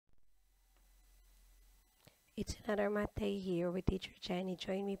It's another math day here with teacher Jenny.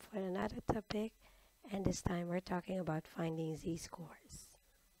 Join me for another topic, and this time we're talking about finding z-scores.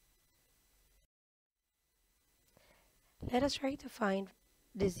 Let us try to find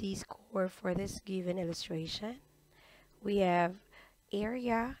the z-score for this given illustration. We have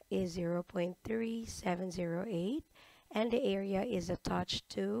area is 0.3708 and the area is attached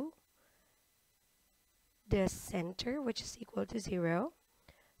to the center, which is equal to 0.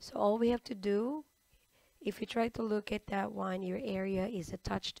 So all we have to do, if you try to look at that one, your area is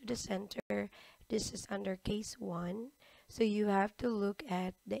attached to the center. This is under case 1. So you have to look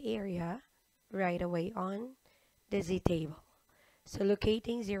at the area right away on the z table. So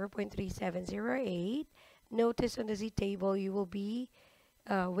locating 0.3708, notice on the z table you will be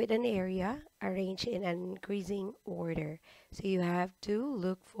with an area arranged in an increasing order. So you have to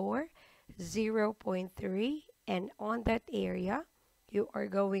look for 0.3, and on that area you are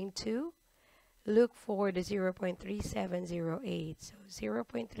going to look for the 0.3708. So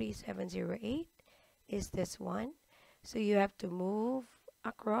 0.3708 is this one. So you have to move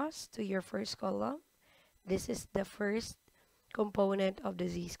across to your first column. This is the first component of the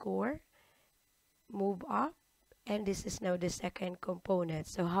z-score. Move up, and this is now the second component.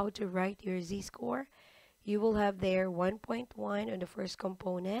 So how to write your z-score? You will have there 1.1 on the first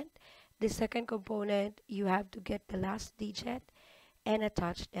component. The second component, you have to get the last digit and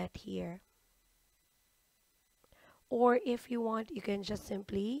attach that here. Or if you want, you can just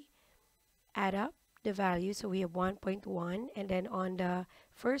simply add up the value. So we have 1.1, and then on the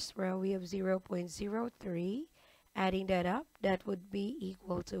first row we have 0.03. Adding that up, that would be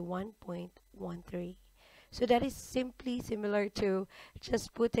equal to 1.13. So that is simply similar to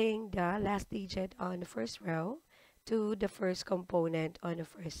just putting the last digit on the first row to the first component on the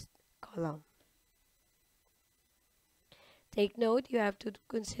first column. Take note, you have to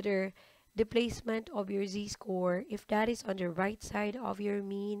consider the placement of your z-score. If that is on the right side of your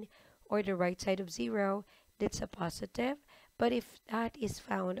mean or the right side of 0, that's a positive. But if that is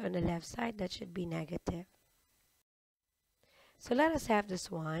found on the left side, that should be negative. So let us have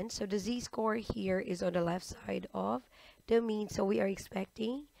this one. So the z-score here is on the left side of the mean. So we are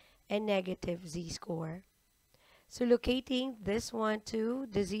expecting a negative z-score. So locating this one to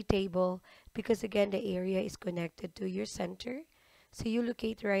the z-table, because again the area is connected to your center. So you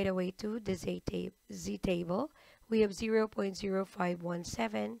locate right away to the z-table. We have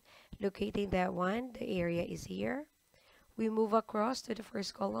 0.0517. Locating that one, the area is here. We move across to the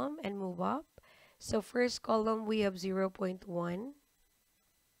first column and move up. So first column we have 0.1,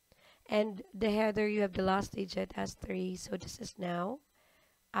 and the header you have the last digit as 3. So this is now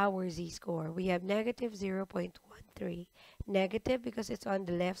our z-score. We have negative 0.13. Negative because it's on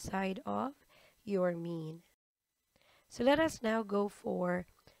the left side of your mean. So let us now go for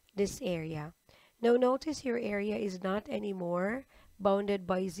this area. Now notice your area is not anymore bounded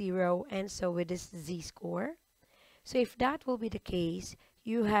by 0 and so with this z-score. So if that will be the case,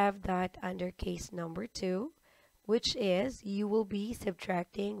 you have that under case number 2, which is you will be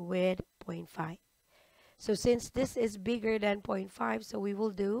subtracting with 0.5. So since this is bigger than 0.5, so we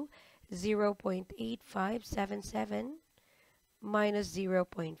will do 0.8577 minus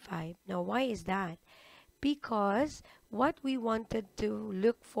 0.5. Now why is that? Because what we wanted to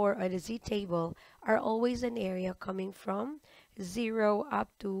look for on the z-table are always an area coming from 0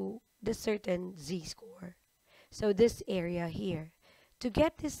 up to the certain z-score. So this area here. To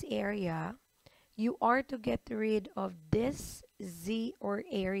get this area, you are to get rid of this z or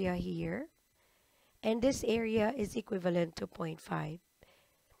area here, and this area is equivalent to 0.5.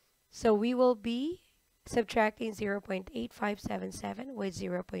 So we will be subtracting 0.8577 with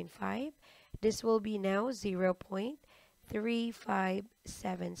 0.5. This will be now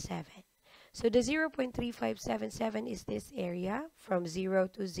 0.3577. So the 0.3577 is this area from 0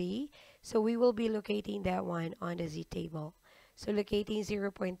 to z. So we will be locating that one on the z-table. So locating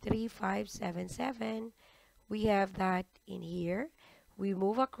 0.3577, we have that in here. We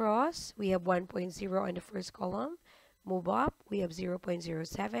move across, we have 1.0 on the first column. Move up, we have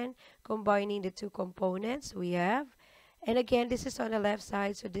 0.07. Combining the two components, we have, and again, this is on the left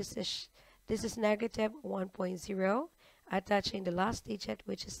side, so this is negative 1.0. Attaching the last digit,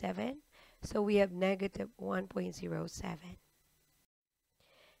 which is 7. So we have negative 1.07.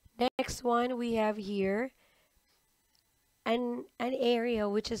 Next one we have here an area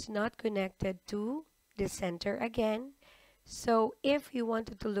which is not connected to the center again. So if you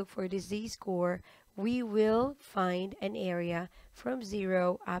wanted to look for the z-score, we will find an area from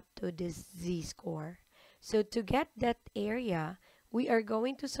 0 up to this z-score. So to get that area, we are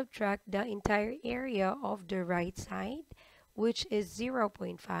going to subtract the entire area of the right side, which is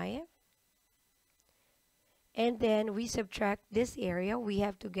 0.5. And then we subtract this area. We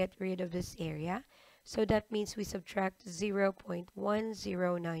have to get rid of this area. So that means we subtract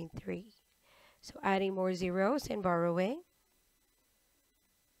 0.1093. So adding more zeros and borrowing.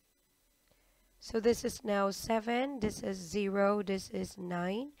 So this is now 7, this is 0, this is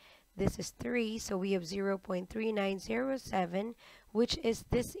 9, this is 3. So we have 0.3907, which is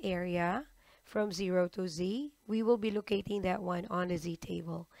this area from 0 to z. We will be locating that one on the z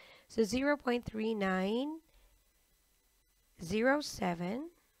table. So 0.3907,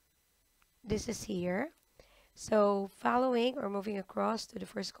 this is here. So following or moving across to the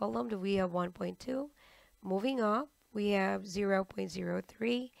first column, we have 1.2. Moving up, we have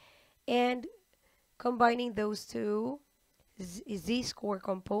 0.03. And combining those two z-score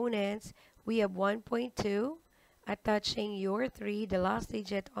components, we have 1.2 attaching your 3, the last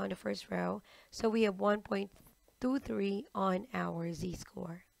digit on the first row. So we have 1.23 on our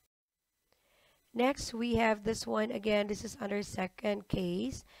z-score. Next, we have this one. Again, this is under second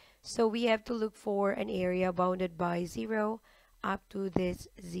case. So we have to look for an area bounded by 0 up to this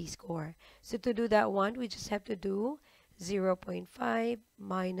z-score. So to do that one, we just have to do 0.5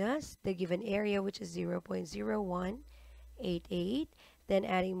 minus the given area, which is 0.0188. Then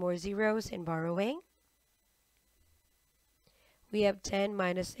adding more zeros and borrowing. We have 10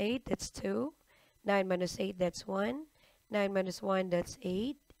 minus 8, that's 2. 9 minus 8, that's 1. 9 minus 1, that's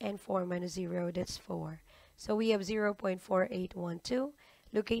 8. And 4 minus 0, that's 4. So we have 0.4812.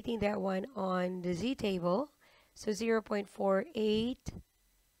 Locating that one on the z table. So 0.48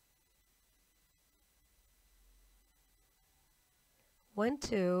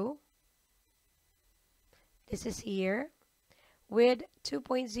 12, this is here, with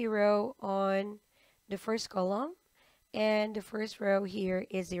 2.0 on the first column, and the first row here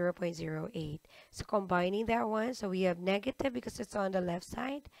is 0.08. So combining that one, so we have negative because it's on the left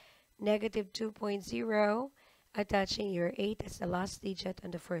side, negative 2.0, attaching your 8 as the last digit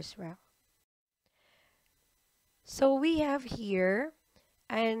on the first row. So we have here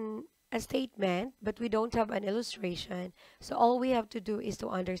a statement, but we don't have an illustration. So all we have to do is to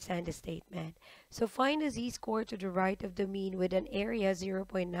understand the statement. So find the z-score to the right of the mean with an area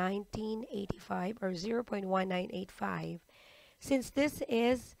 0.1985 or 0.1985. Since this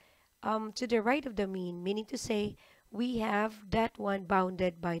is to the right of the mean, meaning to say we have that one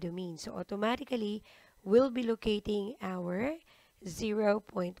bounded by the mean. So automatically, we'll be locating our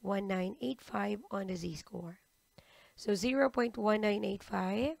 0.1985 on the z-score. So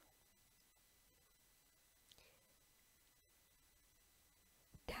 0.1985,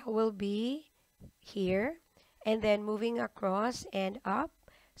 that will be here, and then moving across and up.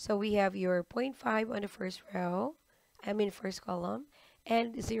 So we have your 0.5 on the first row, first column,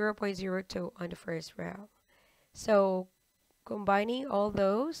 and 0.02 on the first row. So combining all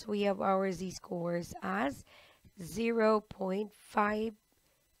those, we have our z-scores as 0.5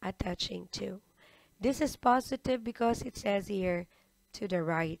 attaching to. This is positive because it says here to the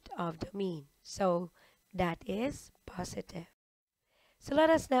right of the mean. So that is positive. So let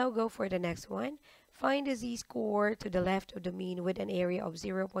us now go for the next one. Find the z-score to the left of the mean with an area of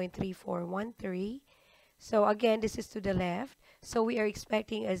 0.3413. So again, this is to the left. So we are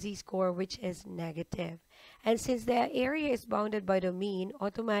expecting a z-score which is negative. And since the area is bounded by the mean,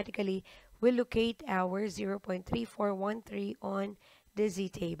 automatically we'll locate our 0.3413 on the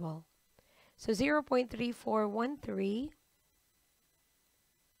z-table. So 0.3413,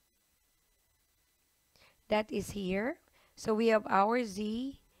 that is here. So we have our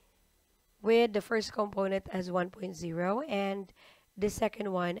z with the first component as 1.0 and the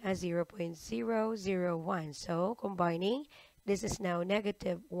second one as 0.001. So combining, this is now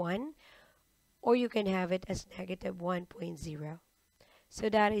negative 1, or you can have it as negative 1.0. So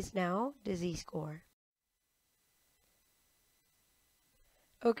that is now the z-score.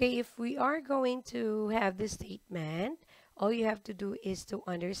 Okay, if we are going to have this statement, all you have to do is to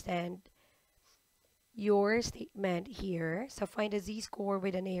understand your statement here. So find the z-score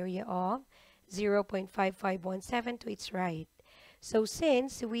with an area of 0.5517 to its right. So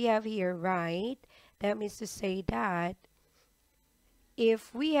since we have here right, that means to say that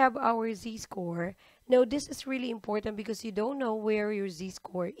if we have our z-score, now this is really important because you don't know where your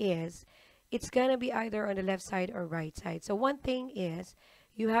z-score is. It's going to be either on the left side or right side. So one thing is,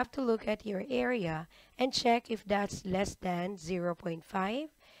 you have to look at your area and check if that's less than 0.5.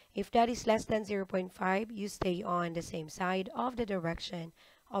 If that is less than 0.5, you stay on the same side of the direction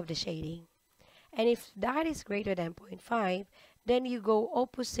of the shading. And if that is greater than 0.5, then you go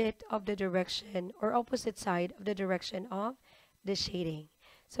opposite of the direction or opposite side of the direction of the shading.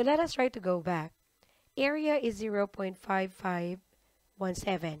 So let us try to go back. Area is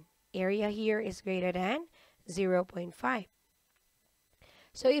 0.5517. Area here is greater than 0.5.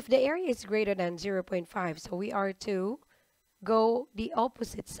 So if the area is greater than 0.5, so we are to go the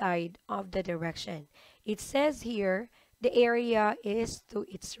opposite side of the direction. It says here the area is to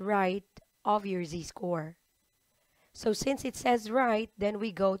its right of your z-score. So since it says right, then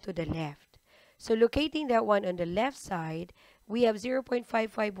we go to the left. So locating that one on the left side, we have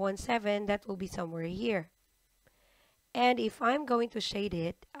 0.5517, that will be somewhere here. And if I'm going to shade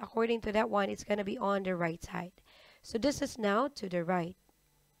it, according to that one, it's going to be on the right side. So this is now to the right.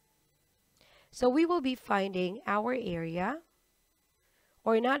 So we will be finding our area,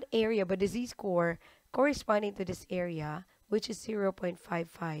 or not area, but the z-score corresponding to this area, which is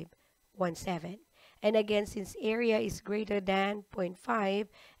 0.5517. And again, since area is greater than 0.5,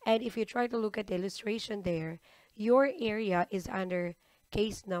 and if you try to look at the illustration there, your area is under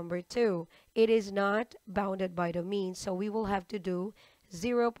case number 2. It is not bounded by the mean, so we will have to do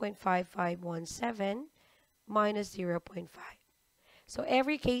 0.5517 minus 0.5. So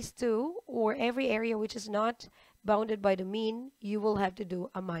every case 2, or every area which is not bounded by the mean, you will have to do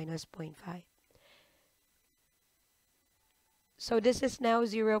a minus 0.5. So this is now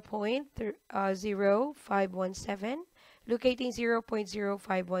 0.0517. Locating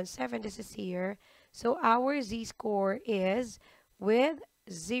 0.0517, this is here. So our z-score is with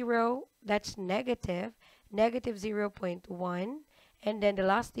 0, that's negative 0.1. And then the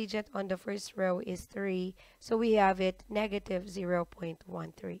last digit on the first row is 3. So we have it negative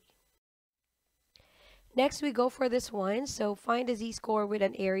 0.13. Next, we go for this one. So find the z-score with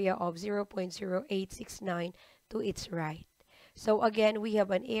an area of 0.0869 to its right. So again, we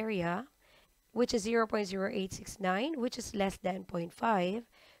have an area which is 0.0869, which is less than 0.5.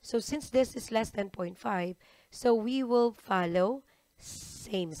 So since this is less than 0.5, so we will follow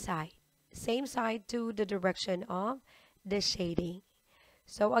same side to the direction of the shading.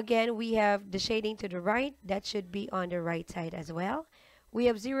 So again, we have the shading to the right. That should be on the right side as well. We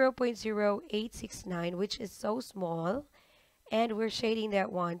have 0.0869, which is so small, and we're shading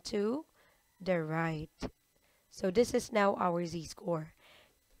that one to the right. So this is now our z-score.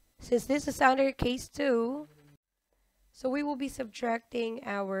 Since this is under case 2, so we will be subtracting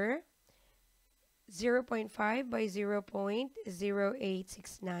our 0.5 by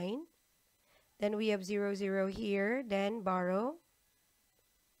 0.0869. Then we have 0 here, then borrow.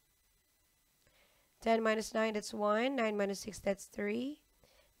 10 minus 9, that's 1. 9 minus 6, that's 3.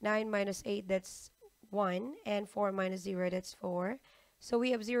 9 minus 8, that's 1. And 4 minus 0, that's 4. So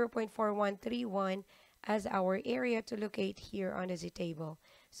we have 0.4131 as our area to locate here on the z-table.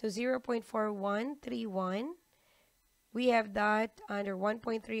 So 0.4131, we have that under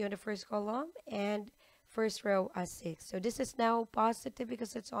 1.3 on the first column and first row as 6. So this is now positive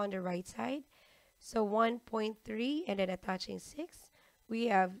because it's on the right side. So 1.3 and then attaching 6, we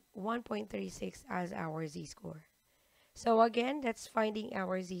have 1.36 as our z-score. So again, that's finding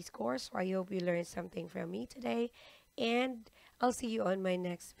our z-score. So I hope you learned something from me today, and I'll see you on my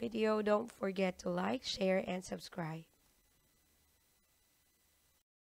next video. Don't forget to like, share, and subscribe.